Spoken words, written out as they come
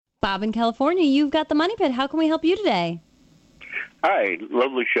Bob in California, you've got the Money Pit. How can we help you today? Hi,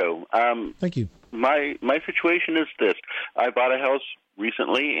 lovely show. Thank you. My situation is this. I bought a house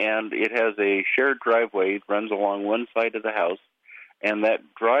recently, and it has a shared driveway. It runs along one side of the house, and that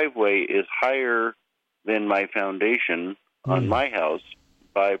driveway is higher than my foundation on my house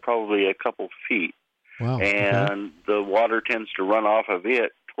by probably a couple feet. Wow. And the water tends to run off of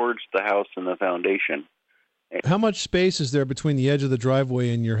it towards the house and the foundation. How much space is there between the edge of the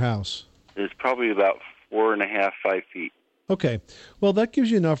driveway and your house? It's probably about 4.5, 5 feet. Okay. Well, that gives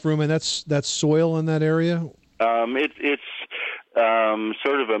you enough room, and that's soil in that area? It's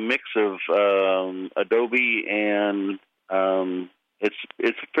sort of a mix of adobe and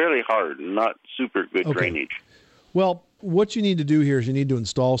it's fairly hard, not super good drainage. Well, what you need to do here is you need to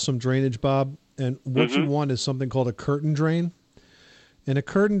install some drainage, Bob, and what you want is something called a curtain drain. And a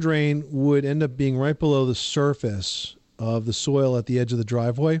curtain drain would end up being right below the surface of the soil at the edge of the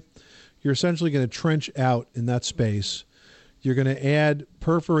driveway. You're essentially going to trench out in that space. You're going to add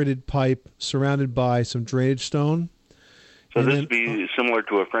perforated pipe surrounded by some drainage stone. So this would be similar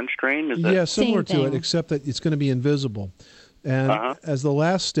to a French drain? Yeah, similar to it, except that it's going to be invisible. And as the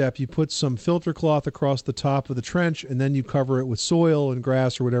last step, you put some filter cloth across the top of the trench, and then you cover it with soil and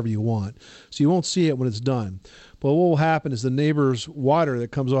grass or whatever you want. So you won't see it when it's done. But what will happen is the neighbor's water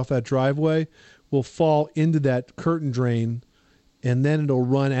that comes off that driveway will fall into that curtain drain, and then it'll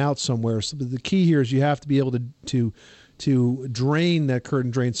run out somewhere. So the key here is you have to be able to drain that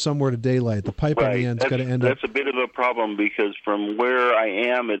curtain drain somewhere to daylight. The pipe on the end's got to end up. That's a bit of a problem because from where I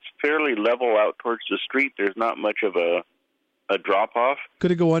am, it's fairly level out towards the street. There's not much of a drop-off.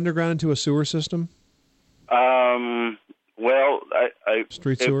 Could it go underground into a sewer system? Well,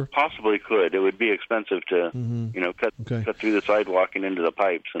 street sewer? Possibly could. It would be expensive to, cut through the sidewalk and into the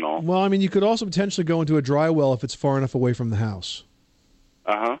pipes and all. Well, I mean, you could also potentially go into a dry well if it's far enough away from the house.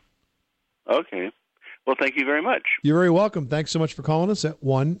 Okay. Well, thank you very much. You're very welcome. Thanks so much for calling us at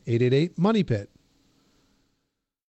 1-888-MONEY-PIT.